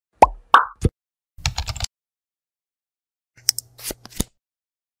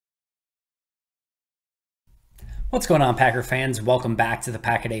What's going on, Packer fans? Welcome back to the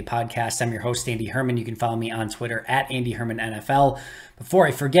Pack a Day podcast. I'm your host, Andy Herman. You can follow me on Twitter at Andy Herman NFL. Before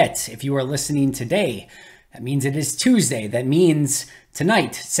I forget, if you are listening today, that means it is Tuesday. That means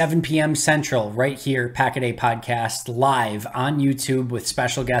tonight, 7 p.m. Central, right here, Pack a Day podcast, live on YouTube with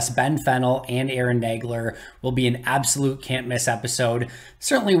special guests Ben Fennell and Aaron Nagler. Will be an absolute can't miss episode.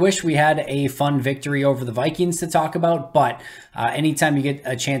 Certainly wish we had a fun victory over the Vikings to talk about, but anytime you get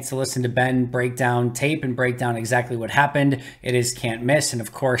a chance to listen to Ben break down tape and break down exactly what happened, it is can't miss. And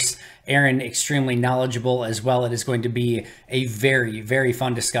of course, Aaron, extremely knowledgeable as well. It is going to be a very, very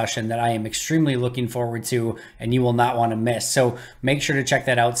fun discussion that I am extremely looking forward to, and you will not want to miss. So make sure to check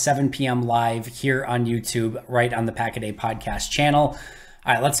that out, 7 p.m. live here on YouTube, right on the Pack a Day podcast channel.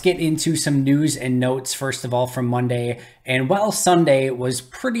 All right, let's get into some news and notes, first of all, from Monday. And while Sunday was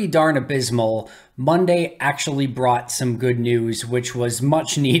pretty darn abysmal, Monday actually brought some good news, which was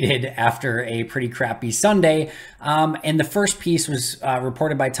much needed after a pretty crappy Sunday. And the first piece was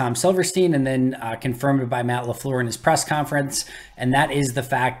reported by Tom Silverstein and then confirmed by Matt LaFleur in his press conference. And that is the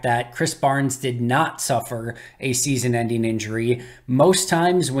fact that Chris Barnes did not suffer a season-ending injury. Most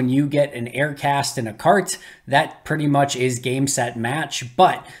times when you get an air cast in a cart, that pretty much is game, set, match.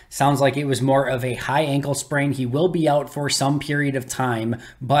 But sounds like it was more of a high ankle sprain. He will be out for some period of time,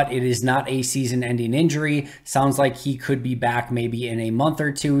 but it is not a season-ending injury. Sounds like he could be back maybe in a month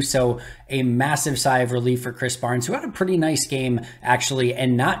or two. So a massive sigh of relief for Chris Barnes, who had a pretty nice game, actually,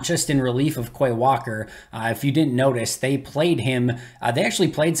 and not just in relief of Quay Walker. If you didn't notice, they played him. They actually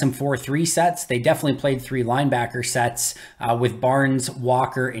played some 4-3 sets. They definitely played 3 linebacker sets with Barnes,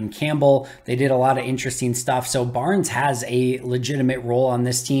 Walker, and Campbell. They did a lot of interesting stuff. So Barnes has a legitimate role on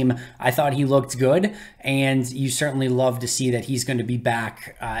this team. I thought he looked good, and you certainly love to see that he's going to be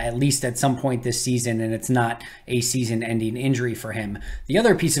back at least at some point this season, and it's not a season-ending injury for him. The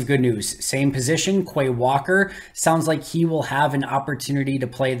other piece of good news, same position, Quay Walker. Sounds like he will have an opportunity to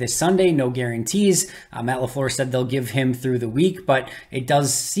play this Sunday. No guarantees. Matt LaFleur said they'll give him through the week, but it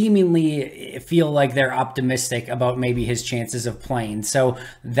does seemingly feel like they're optimistic about maybe his chances of playing. So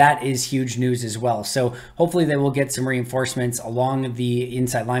that is huge news as well. So hopefully they will get some reinforcements along the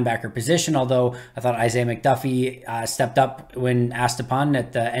inside linebacker position, although I thought Isaiah McDuffie stepped up when asked upon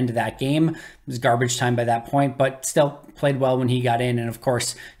at the end of that game. It was garbage time by that point, but still played well when he got in. And of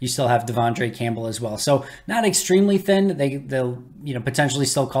course, you still have Devondre Campbell as well. So not extremely thin. They'll potentially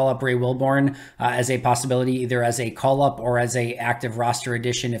still call up Ray Wilborn as a possibility, either as a call up or as a active roster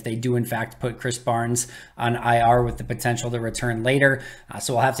addition if they do in fact put Chris Barnes on IR with the potential to return later.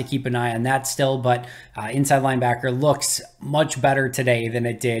 So we'll have to keep an eye on that still. But inside linebacker looks much better today than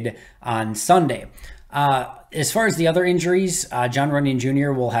it did on Sunday. As far as the other injuries, John Runyon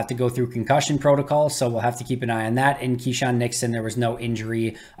Jr. will have to go through concussion protocol, so we'll have to keep an eye on that. And Keyshawn Nixon, there was no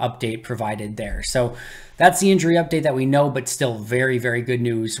injury update provided there. So that's the injury update that we know, but still very, very good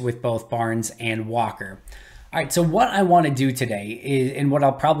news with both Barnes and Walker. All right, so what I want to do today is, and what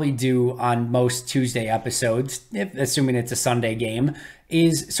I'll probably do on most Tuesday episodes, assuming it's a Sunday game,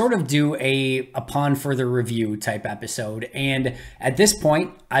 is sort of do a upon further review type episode. And at this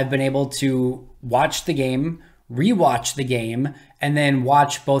point, I've been able to watch the game, rewatch the game, and then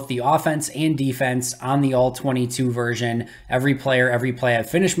watch both the offense and defense on the all-22 version. Every player, every play. I've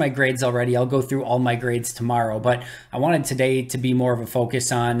finished my grades already. I'll go through all my grades tomorrow, but I wanted today to be more of a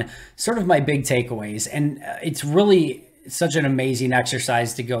focus on sort of my big takeaways. And it's really such an amazing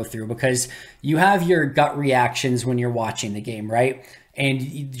exercise to go through because you have your gut reactions when you're watching the game, right?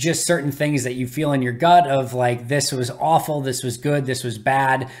 And just certain things that you feel in your gut of like, this was awful, this was good, this was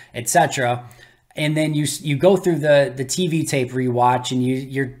bad, etc. And then you go through the TV tape rewatch and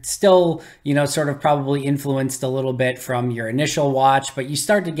you're still, sort of probably influenced a little bit from your initial watch, but you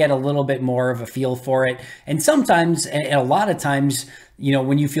start to get a little bit more of a feel for it. And sometimes, and a lot of times,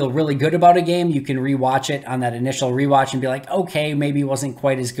 when you feel really good about a game, you can rewatch it on that initial rewatch and be like, okay, maybe it wasn't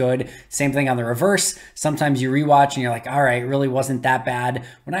quite as good. Same thing on the reverse. Sometimes you rewatch and you're like, all right, it really wasn't that bad.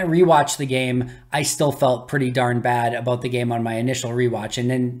 When I rewatched the game, I still felt pretty darn bad about the game on my initial rewatch.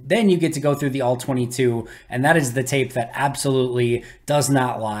 And then you get to go through the all-22, and that is the tape that absolutely does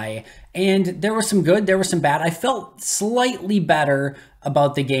not lie. And there was some good, there was some bad. I felt slightly better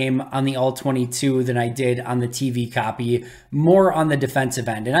about the game on the all-22 than I did on the TV copy, more on the defensive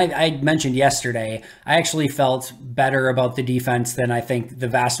end. And I mentioned yesterday, I actually felt better about the defense than I think the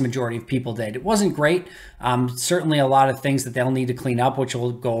vast majority of people did. It wasn't great. Certainly a lot of things that they'll need to clean up, which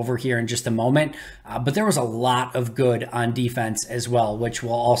we'll go over here in just a moment. But there was a lot of good on defense as well, which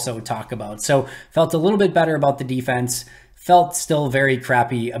we'll also talk about. So felt a little bit better about the defense. felt still very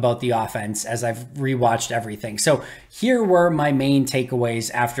crappy about the offense as I've rewatched everything. So here were my main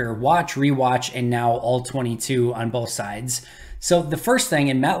takeaways after watch, rewatch, and now all 22 on both sides. So the first thing,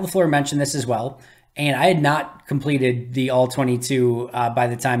 and Matt LaFleur mentioned this as well, and I had not completed the all 22 by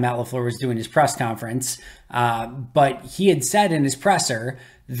the time Matt LaFleur was doing his press conference, but he had said in his presser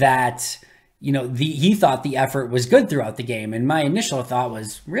that, you know, he thought the effort was good throughout the game. And my initial thought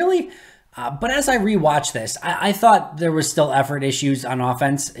was, really? But as I rewatched this, I thought there was still effort issues on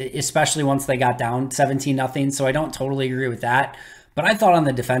offense, especially once they got down 17-0. So I don't totally agree with that. But I thought on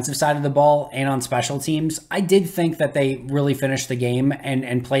the defensive side of the ball and on special teams, I did think that they really finished the game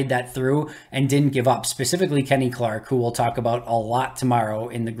and played that through and didn't give up. Specifically, Kenny Clark, who we'll talk about a lot tomorrow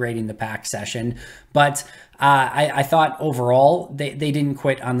in the Grading the Pack session. But I thought overall they didn't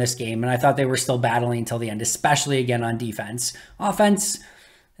quit on this game, and I thought they were still battling until the end, especially again on defense. Offense,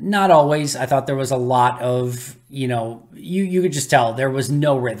 not always. I thought there was a lot of, you know, you could just tell there was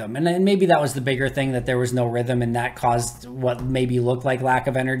no rhythm. And maybe that was the bigger thing, that there was no rhythm, and that caused what maybe looked like lack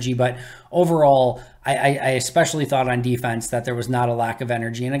of energy. But overall, I especially thought on defense that there was not a lack of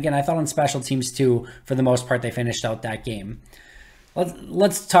energy. And again, I thought on special teams too, for the most part, they finished out that game.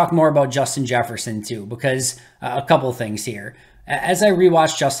 Let's talk more about Justin Jefferson too, because a couple things here. As I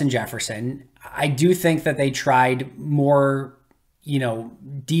rewatched Justin Jefferson, I do think that they tried more, you know,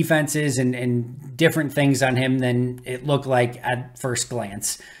 defenses and different things on him than it looked like at first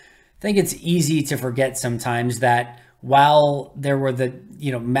glance. I think it's easy to forget sometimes that while there were the,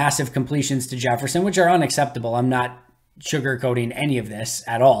 you know, massive completions to Jefferson, which are unacceptable, I'm not sugarcoating any of this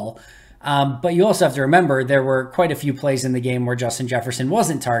at all. But you also have to remember there were quite a few plays in the game where Justin Jefferson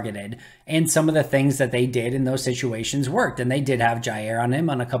wasn't targeted, and some of the things that they did in those situations worked. And they did have Jair on him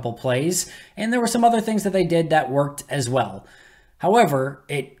on a couple plays, and there were some other things that they did that worked as well. However,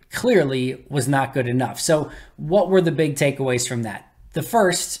 it clearly was not good enough. So what were the big takeaways from that? The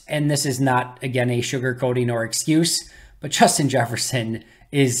first, and this is not, again, a sugarcoating or excuse, but Justin Jefferson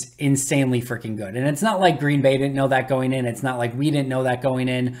is insanely freaking good. And it's not like Green Bay didn't know that going in. It's not like we didn't know that going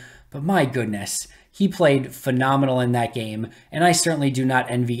in. But my goodness, he played phenomenal in that game. And I certainly do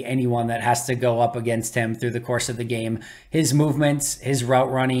not envy anyone that has to go up against him through the course of the game. His movements, his route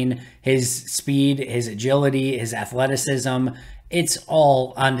running, his speed, his agility, his athleticism, it's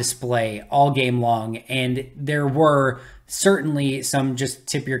all on display all game long. And there were certainly some just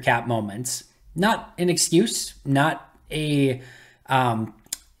tip your cap moments. Not an excuse, not a,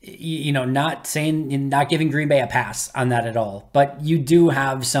 not saying, not giving Green Bay a pass on that at all. But you do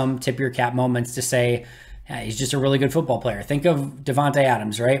have some tip your cap moments to say, yeah, he's just a really good football player. Think of Devontae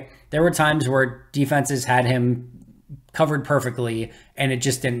Adams, right? There were times where defenses had him covered perfectly and it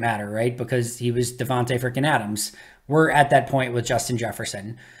just didn't matter, right? Because he was Devontae freaking Adams. We're at that point with Justin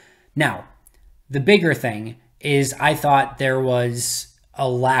Jefferson. Now, the bigger thing is I thought there was a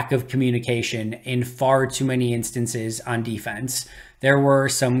lack of communication in far too many instances on defense. There were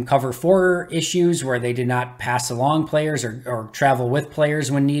some cover four issues where they did not pass along players or travel with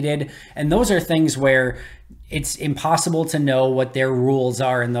players when needed. And those are things where it's impossible to know what their rules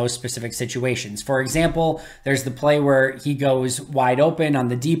are in those specific situations. For example, there's the play where he goes wide open on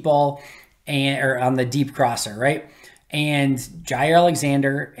the deep ball or on the deep crosser, right? And Jair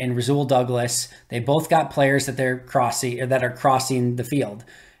Alexander and Rasul Douglas, they both got players that they're crossing or that are crossing the field.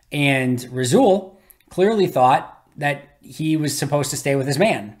 And Rasul clearly thought that he was supposed to stay with his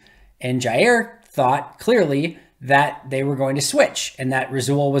man. And Jair thought clearly that they were going to switch and that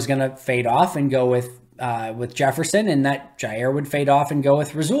Rasul was going to fade off and go with Jefferson, and that Jair would fade off and go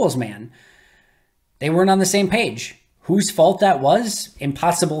with Rasul's man. They weren't on the same page. Whose fault that was,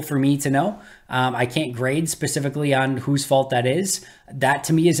 impossible for me to know. I can't grade specifically on whose fault that is. That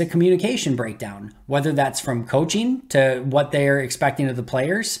to me is a communication breakdown, whether that's from coaching to what they're expecting of the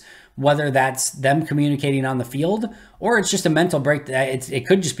players, whether that's them communicating on the field, or it's just a mental breakdown. It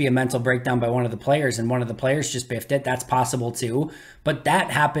could just be a mental breakdown by one of the players and one of the players just biffed it. That's possible too. But that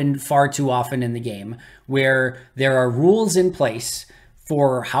happened far too often in the game where there are rules in place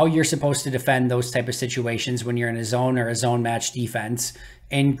for how you're supposed to defend those type of situations when you're in a zone or a zone match defense.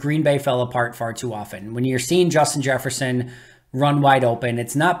 And Green Bay fell apart far too often. When you're seeing Justin Jefferson run wide open,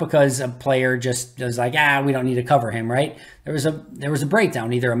 it's not because a player just was like, we don't need to cover him, right? There was a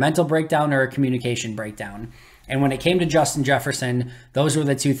breakdown, either a mental breakdown or a communication breakdown. And when it came to Justin Jefferson, those were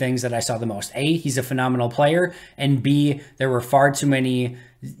the two things that I saw the most. A, he's a phenomenal player. And B, there were far too many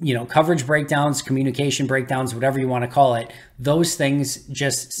coverage breakdowns, communication breakdowns, whatever you want to call it. Those things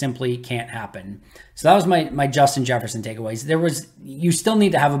just simply can't happen. So that was my Justin Jefferson takeaways. You still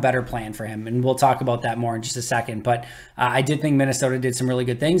need to have a better plan for him, and we'll talk about that more in just a second. But I did think Minnesota did some really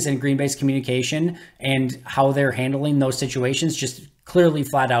good things, and Green Bay's communication and how they're handling those situations just clearly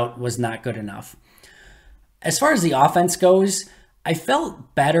flat out was not good enough. As far as the offense goes, I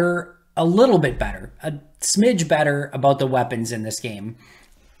felt better, a little bit better, a smidge better about the weapons in this game.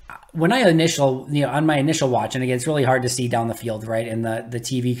 When on my initial watch, and again, it's really hard to see down the field, right? In the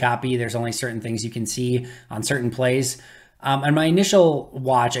TV copy, there's only certain things you can see on certain plays. On my initial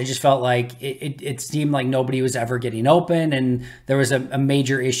watch, I just felt like it seemed like nobody was ever getting open, and there was a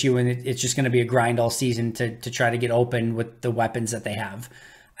major issue, and it's just going to be a grind all season to try to get open with the weapons that they have.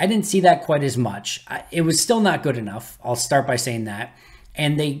 I didn't see that quite as much. It was still not good enough. I'll start by saying that.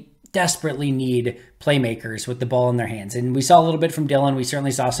 And they desperately need playmakers with the ball in their hands. And we saw a little bit from Dillon. We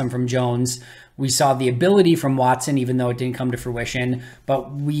certainly saw some from Jones. We saw the ability from Watson, even though it didn't come to fruition.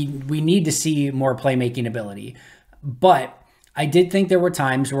 But we need to see more playmaking ability. But I did think there were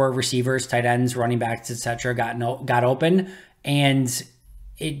times where receivers, tight ends, running backs, etc. got open, and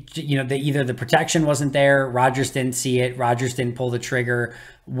either the protection wasn't there, Rodgers didn't see it, Rodgers didn't pull the trigger,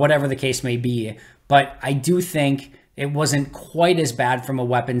 whatever the case may be. But I do think it wasn't quite as bad from a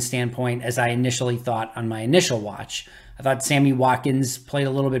weapon standpoint as I initially thought on my initial watch. I thought Sammy Watkins played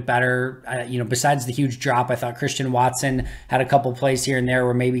a little bit better. Besides the huge drop, I thought Christian Watson had a couple plays here and there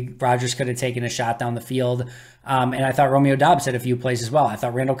where maybe Rodgers could have taken a shot down the field. And I thought Romeo Doubs had a few plays as well. I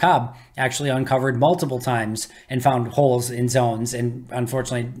thought Randall Cobb actually uncovered multiple times and found holes in zones. And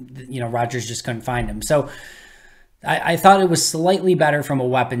unfortunately, Rodgers just couldn't find him. So I thought it was slightly better from a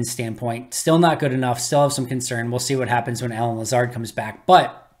weapons standpoint. Still not good enough. Still have some concern. We'll see what happens when Allen Lazard comes back.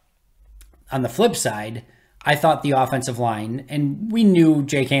 But on the flip side, I thought the offensive line, and we knew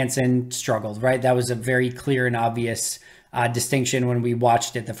Jake Hansen struggled, right? That was a very clear and obvious distinction when we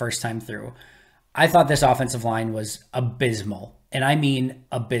watched it the first time through. I thought this offensive line was abysmal, and I mean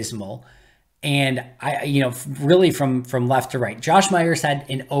abysmal. And really from left to right, Josh Myers had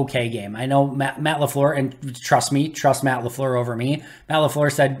an okay game. I know Matt LaFleur, and trust Matt LaFleur over me. Matt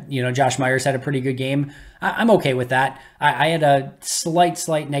LaFleur said, Josh Myers had a pretty good game. I'm okay with that. I had a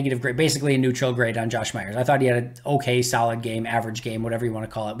slight negative grade, basically a neutral grade on Josh Myers. I thought he had an okay, solid game, average game, whatever you want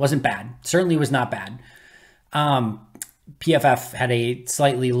to call it. Wasn't bad. Certainly was not bad. PFF had a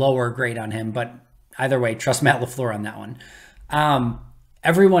slightly lower grade on him, but either way, trust Matt LaFleur on that one.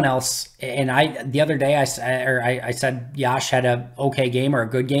 Everyone else, and the other day I said Yash had a okay game or a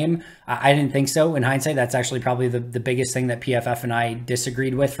good game. I didn't think so. In hindsight, that's actually probably the biggest thing that PFF and I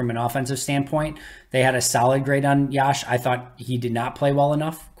disagreed with from an offensive standpoint. They had a solid grade on Yash. I thought he did not play well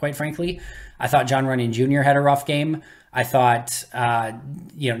enough, quite frankly. I thought John Runyon Jr. had a rough game. I thought,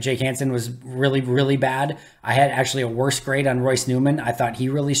 Jake Hansen was really, really bad. I had actually a worse grade on Royce Newman. I thought he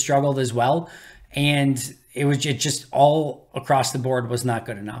really struggled as well. And it just all across the board was not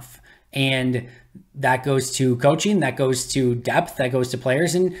good enough. And that goes to coaching, that goes to depth, that goes to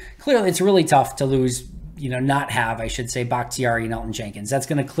players. And clearly it's really tough to lose, not have, I should say, Bakhtiari and Elton Jenkins. That's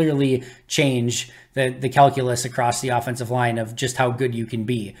going to clearly change the calculus across the offensive line of just how good you can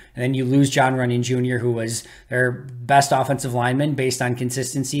be. And then you lose John Runyon Jr., who was their best offensive lineman based on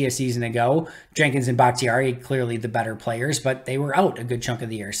consistency a season ago. Jenkins and Bakhtiari, clearly the better players, but they were out a good chunk of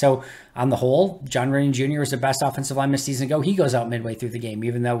the year. So on the whole, John Runyon Jr. was the best offensive lineman a season ago. He goes out midway through the game,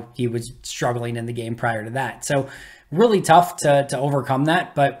 even though he was struggling in the game prior to that. So really tough to overcome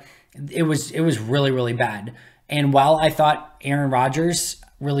that, but it was really, really bad. And while I thought Aaron Rodgers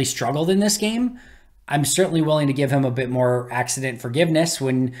really struggled in this game, I'm certainly willing to give him a bit more accident forgiveness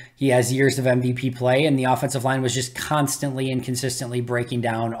when he has years of MVP play and the offensive line was just constantly and consistently breaking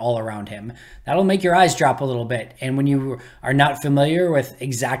down all around him. That'll make your eyes drop a little bit. And when you are not familiar with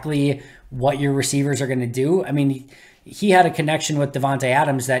exactly what your receivers are going to do, I mean, he had a connection with Devontae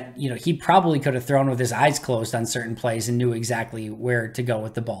Adams that, he probably could have thrown with his eyes closed on certain plays and knew exactly where to go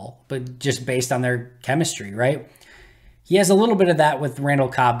with the ball, but just based on their chemistry, right? He has a little bit of that with Randall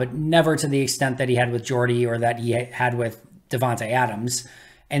Cobb, but never to the extent that he had with Jordy or that he had with Devontae Adams.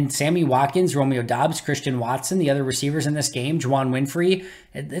 And Sammy Watkins, Romeo Doubs, Christian Watson, the other receivers in this game, Juwan Winfrey,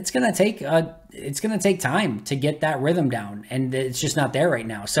 it's going to take time to get that rhythm down, and it's just not there right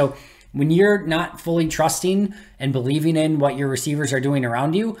now. So when you're not fully trusting and believing in what your receivers are doing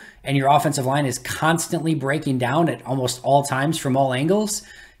around you, and your offensive line is constantly breaking down at almost all times from all angles,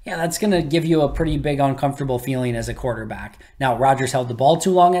 Yeah, that's going to give you a pretty big uncomfortable feeling as a quarterback. Now, Rodgers held the ball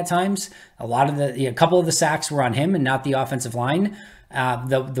too long at times. A couple of the sacks were on him and not the offensive line.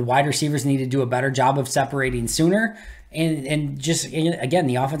 The wide receivers need to do a better job of separating sooner. And just, again,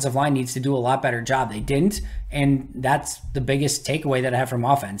 the offensive line needs to do a lot better job. They didn't, and that's the biggest takeaway that I have from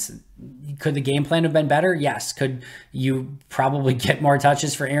offense. Could the game plan have been better? Yes. Could you probably get more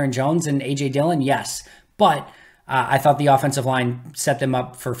touches for Aaron Jones and A.J. Dillon? Yes. But I thought the offensive line set them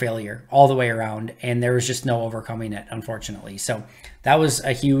up for failure all the way around, and there was just no overcoming it, unfortunately. So that was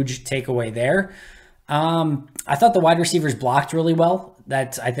a huge takeaway there. I thought the wide receivers blocked really well.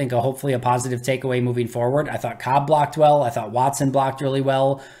 That's, I think, hopefully a positive takeaway moving forward. I thought Cobb blocked well. I thought Watson blocked really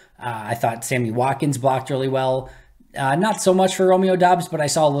well. I thought Sammy Watkins blocked really well. Not so much for Romeo Doubs, but I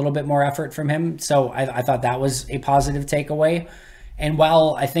saw a little bit more effort from him. So I thought that was a positive takeaway. And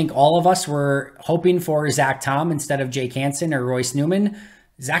while I think all of us were hoping for Zach Tom instead of Jake Hansen or Royce Newman,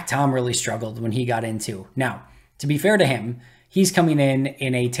 Zach Tom really struggled when he got into. Now, to be fair to him, he's coming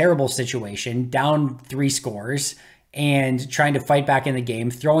in a terrible situation, down 3 scores, and trying to fight back in the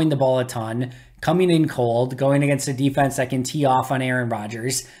game, throwing the ball a ton, coming in cold, going against a defense that can tee off on Aaron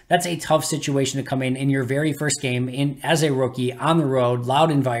Rodgers. That's a tough situation to come in your very first game as a rookie on the road,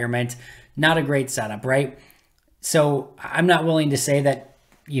 loud environment, not a great setup, right? So I'm not willing to say that,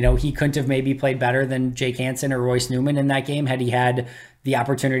 he couldn't have maybe played better than Jake Hansen or Royce Newman in that game had he had the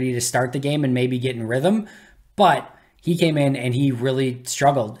opportunity to start the game and maybe get in rhythm. But he came in and he really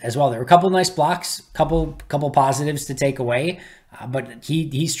struggled as well. There were a couple nice blocks, couple positives to take away, but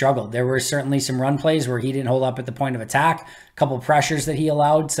he struggled. There were certainly some run plays where he didn't hold up at the point of attack, a couple pressures that he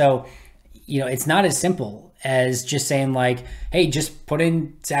allowed. So, it's not as simple as just saying like, hey, just put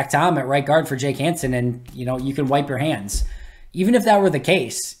in Zach Tom at right guard for Jake Hansen and, you can wipe your hands. Even if that were the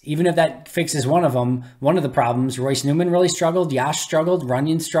case, even if that fixes one of the problems, Royce Newman really struggled, Yash struggled,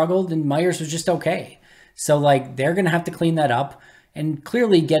 Runyon struggled, and Myers was just okay. So, they're going to have to clean that up. And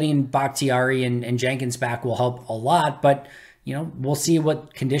clearly getting Bakhtiari and Jenkins back will help a lot. But, we'll see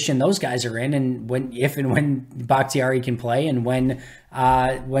what condition those guys are in and when Bakhtiari can play and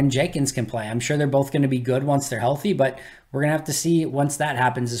when Jenkins can play. I'm sure they're both going to be good once they're healthy, but we're going to have to see once that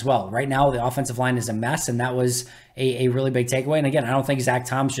happens as well. Right now, the offensive line is a mess, and that was a really big takeaway. And again, I don't think Zach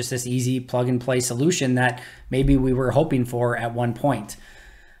Tom's just this easy plug-and-play solution that maybe we were hoping for at one point.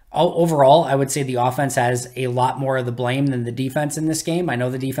 Overall, I would say the offense has a lot more of the blame than the defense in this game. I know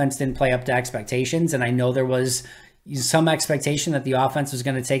the defense didn't play up to expectations, and I know there was some expectation that the offense was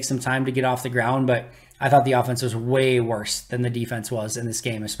going to take some time to get off the ground, but I thought the offense was way worse than the defense was in this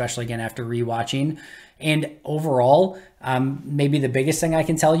game, especially again after rewatching. And overall, maybe the biggest thing I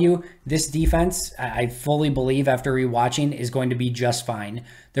can tell you, this defense, I fully believe after rewatching, is going to be just fine.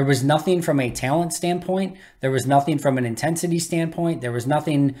 There was nothing from a talent standpoint. There was nothing from an intensity standpoint. There was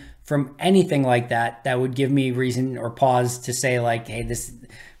nothing from anything like that that would give me reason or pause to say like, hey,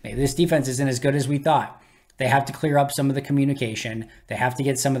 maybe this defense isn't as good as we thought. They have to clear up some of the communication. They have to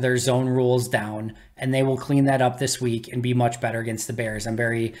get some of their zone rules down, and they will clean that up this week and be much better against the Bears. I'm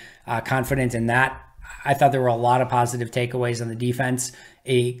very confident in that. I thought there were a lot of positive takeaways on the defense.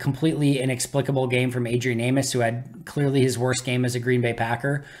 A completely inexplicable game from Adrian Amos, who had clearly his worst game as a Green Bay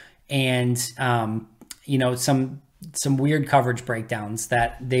Packer, and some weird coverage breakdowns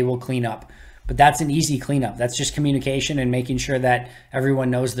that they will clean up. But that's an easy cleanup. That's just communication and making sure that everyone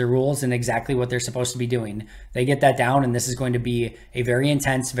knows the rules and exactly what they're supposed to be doing. They get that down, and this is going to be a very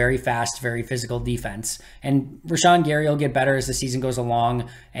intense, very fast, very physical defense. And Rashawn Gary will get better as the season goes along,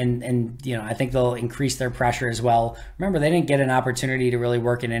 and I think they'll increase their pressure as well. Remember, they didn't get an opportunity to really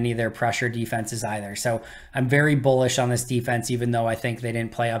work in any of their pressure defenses either. So I'm very bullish on this defense, even though I think they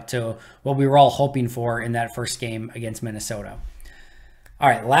didn't play up to what we were all hoping for in that first game against Minnesota. All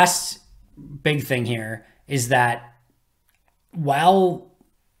right, last big thing here is that while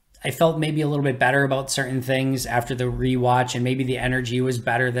I felt maybe a little bit better about certain things after the rewatch and maybe the energy was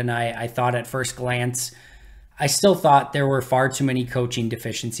better than I thought at first glance, I still thought there were far too many coaching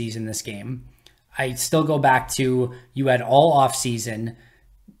deficiencies in this game. I still go back to, you had all offseason,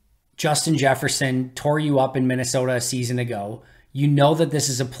 Justin Jefferson tore you up in Minnesota a season ago. You know that this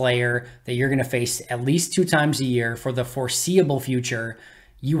is a player that you're going to face at least 2 times a year for the foreseeable future.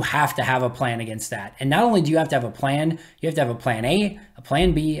 You have to have a plan against that. And not only do you have to have a plan, you have to have a plan A, a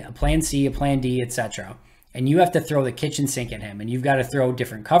plan B, a plan C, a plan D, etc. And you have to throw the kitchen sink at him. And you've got to throw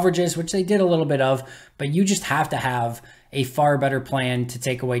different coverages, which they did a little bit of, but you just have to have a far better plan to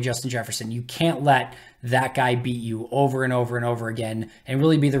take away Justin Jefferson. You can't let that guy beat you over and over and over again and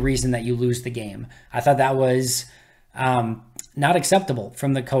really be the reason that you lose the game. I thought that was not acceptable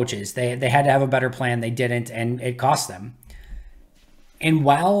from the coaches. They had to have a better plan. They didn't, and it cost them. And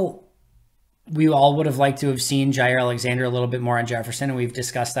while we all would have liked to have seen Jair Alexander a little bit more on Jefferson, and we've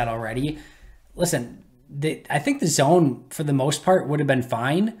discussed that already, listen, I think the zone for the most part would have been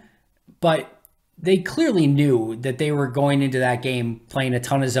fine, but they clearly knew that they were going into that game playing a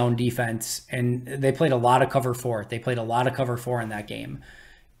ton of zone defense, and they played a lot of cover four. They played a lot of cover four in that game.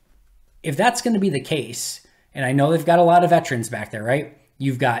 If that's going to be the case, and I know they've got a lot of veterans back there, right?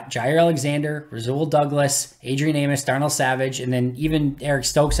 You've got Jair Alexander, Rasul Douglas, Adrian Amos, Darnell Savage, and then even Eric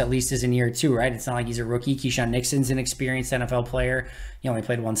Stokes at least is in year two, right? It's not like he's a rookie. Keyshawn Nixon's an experienced NFL player. He only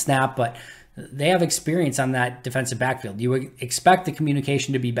played one snap, but they have experience on that defensive backfield. You would expect the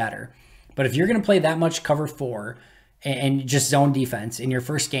communication to be better. But if you're going to play that much cover four and just zone defense in your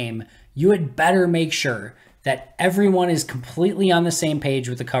first game, you had better make sure that everyone is completely on the same page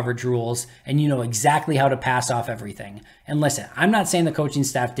with the coverage rules and you know exactly how to pass off everything. And listen, I'm not saying the coaching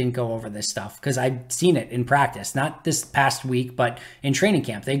staff didn't go over this stuff because I've seen it in practice, not this past week, but in training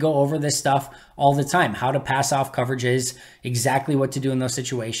camp. They go over this stuff all the time, how to pass off coverages, exactly what to do in those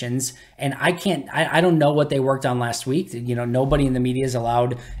situations. And I don't know what they worked on last week. You know, nobody in the media is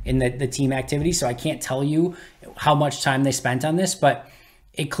allowed in the team activity, so I can't tell you how much time they spent on this, but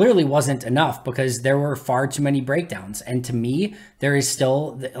it clearly wasn't enough because there were far too many breakdowns. And to me, there is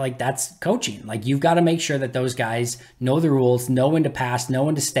still, like, that's coaching. Like, you've got to make sure that those guys know the rules, know when to pass, know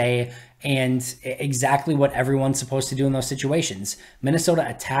when to stay, and exactly what everyone's supposed to do in those situations. Minnesota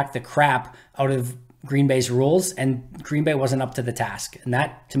attacked the crap out of Green Bay's rules, and Green Bay wasn't up to the task. And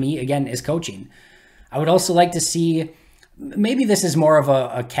that, to me, again, is coaching. I would also like to see, maybe this is more of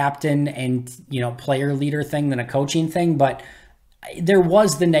a captain and, you know, player leader thing than a coaching thing, but there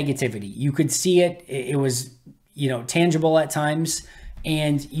was the negativity. You could see it. It was, you know, tangible at times.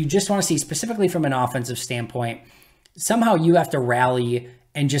 And you just want to see, specifically from an offensive standpoint, somehow you have to rally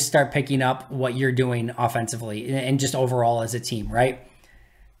and just start picking up what you're doing offensively and just overall as a team, right?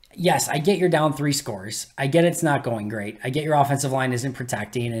 Yes, I get you're down 3 scores. I get it's not going great. I get your offensive line isn't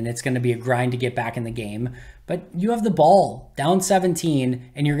protecting and it's going to be a grind to get back in the game. But you have the ball down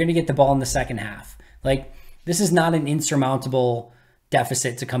 17 and you're going to get the ball in the second half. Like, this is not an insurmountable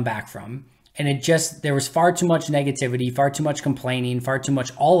deficit to come back from. And there was far too much negativity, far too much complaining, far too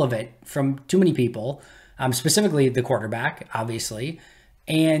much, all of it from too many people, specifically the quarterback, obviously.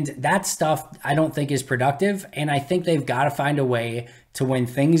 And that stuff I don't think is productive. And I think they've got to find a way to, when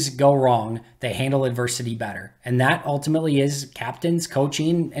things go wrong, they handle adversity better. And that ultimately is captains,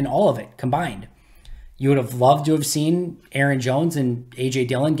 coaching, and all of it combined. You would have loved to have seen Aaron Jones and A.J.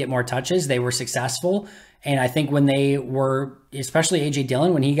 Dillon get more touches. They were successful. And I think when they were, especially A.J.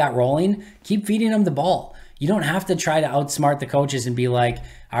 Dillon, when he got rolling, keep feeding him the ball. You don't have to try to outsmart the coaches and be like,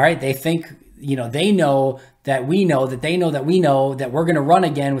 all right, they think, you know, they know that we know that they know that we know that we're going to run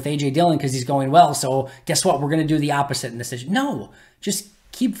again with A.J. Dillon because he's going well. So guess what? We're going to do the opposite in this situation. No, just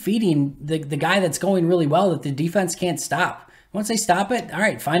keep feeding the guy that's going really well that the defense can't stop. Once they stop it, all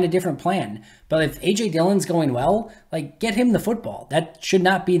right, find a different plan. But if A.J. Dillon's going well, like, get him the football. That should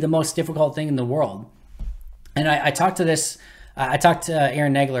not be the most difficult thing in the world. And I talked to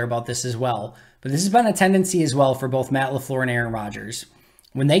Aaron Nagler about this as well. But this has been a tendency as well for both Matt LaFleur and Aaron Rodgers.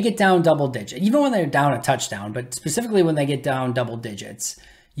 When they get down double digits, even when they're down a touchdown, but specifically when they get down double digits,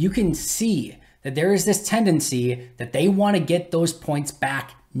 you can see that there is this tendency that they want to get those points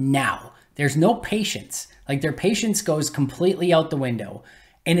back now. There's no patience. Like, their patience goes completely out the window.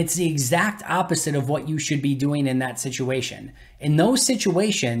 And it's the exact opposite of what you should be doing in that situation. In those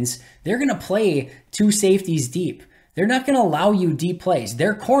situations, they're going to play 2 safeties deep. They're not going to allow you deep plays.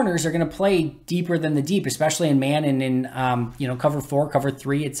 Their corners are going to play deeper than the deep, especially in man and in cover 4, cover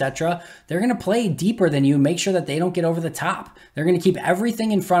 3, etc. They're going to play deeper than you. Make sure that they don't get over the top. They're going to keep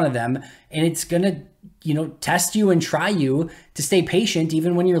everything in front of them, and it's going to, test you and try you to stay patient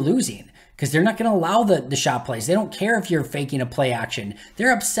even when you're losing. Because they're not going to allow the shot plays. They don't care if you're faking a play action.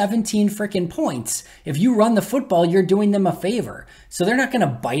 They're up 17 freaking points. If you run the football, you're doing them a favor. So they're not going to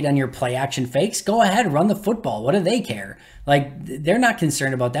bite on your play action fakes. Go ahead, run the football. What do they care? Like, they're not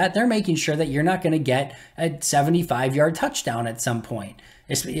concerned about that. They're making sure that you're not going to get a 75-yard touchdown at some point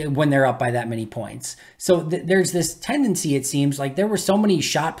when they're up by that many points. So there's this tendency, it seems, like there were so many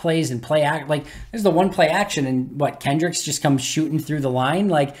shot plays and like there's the one play action and Kendricks just comes shooting through the line.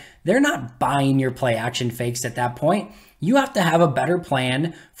 Like, they're not buying your play action fakes at that point. You have to have a better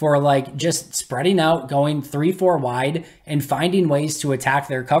plan for, like, just spreading out, going 3-4 wide and finding ways to attack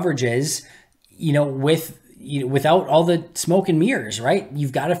their coverages, without all the smoke and mirrors, right?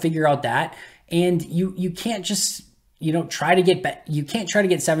 You've got to figure out that. And you can't just try to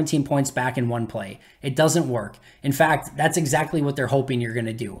get 17 points back in one play. It doesn't work. In fact, that's exactly what they're hoping you're going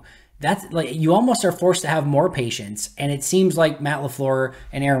to do. that's like, you almost are forced to have more patience. And it seems like Matt LaFleur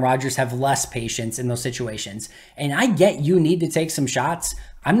and Aaron Rodgers have less patience in those situations. And I get you need to take some shots.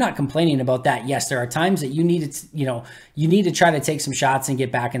 I'm not complaining about that. Yes, there are times that you need to, you need to try to take some shots and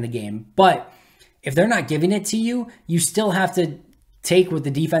get back in the game. But if they're not giving it to you, you still have to take what the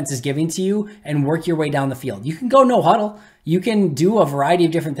defense is giving to you and work your way down the field. You can go no huddle. You can do a variety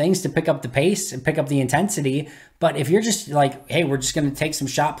of different things to pick up the pace and pick up the intensity. But if you're just like, hey, we're just going to take some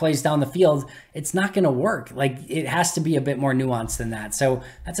shot plays down the field, it's not going to work. Like, it has to be a bit more nuanced than that. So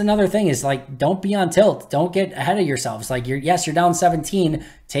that's another thing, is like, don't be on tilt. Don't get ahead of yourselves. Like, you're down 17.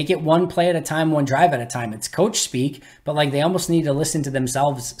 Take it one play at a time, one drive at a time. It's coach speak, but like, they almost need to listen to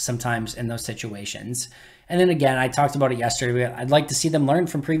themselves sometimes in those situations. And then again, I talked about it yesterday. I'd like to see them learn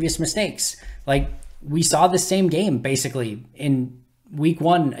from previous mistakes. Like, we saw the same game basically in week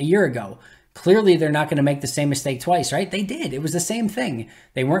 1 a year ago. Clearly, they're not going to make the same mistake twice, right? They did. It was the same thing.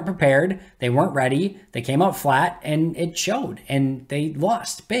 They weren't prepared. They weren't ready. They came out flat, and it showed, and they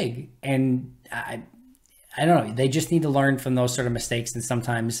lost big. And I don't know. They just need to learn from those sort of mistakes, and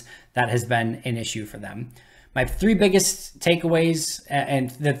sometimes that has been an issue for them. My 3 biggest takeaways,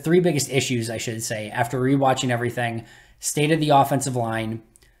 and the 3 biggest issues, I should say, after rewatching everything: state of the offensive line,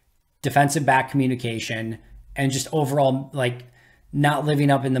 defensive back communication, and just overall, like, not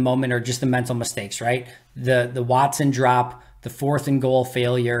living up in the moment, or just the mental mistakes, right? The Watson drop, the 4th and goal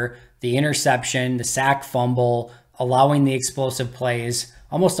failure, the interception, the sack fumble, allowing the explosive plays.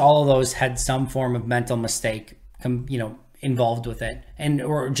 Almost all of those had some form of mental mistake, involved with it,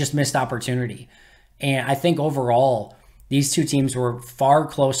 or just missed opportunity. And I think overall, these two teams were far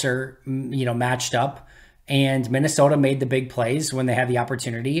closer, matched up. And Minnesota made the big plays when they had the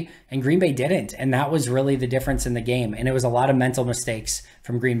opportunity, and Green Bay didn't. And that was really the difference in the game. And it was a lot of mental mistakes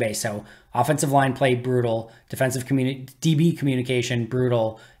from Green Bay. So offensive line play, brutal. Defensive DB communication,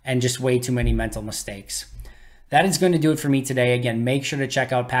 brutal. And just way too many mental mistakes. That is going to do it for me today. Again, make sure to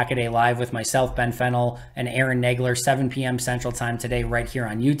check out Pack-A-Day Live with myself, Ben Fennell, and Aaron Nagler, 7 p.m. Central Time today, right here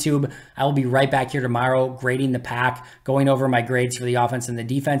on YouTube. I will be right back here tomorrow, grading the pack, going over my grades for the offense and the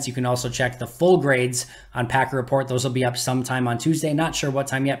defense. You can also check the full grades on Packer Report. Those will be up sometime on Tuesday. Not sure what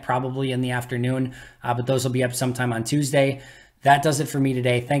time yet, probably in the afternoon, but those will be up sometime on Tuesday. That does it for me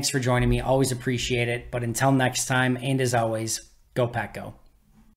today. Thanks for joining me. Always appreciate it. But until next time, and as always, go Pack Go.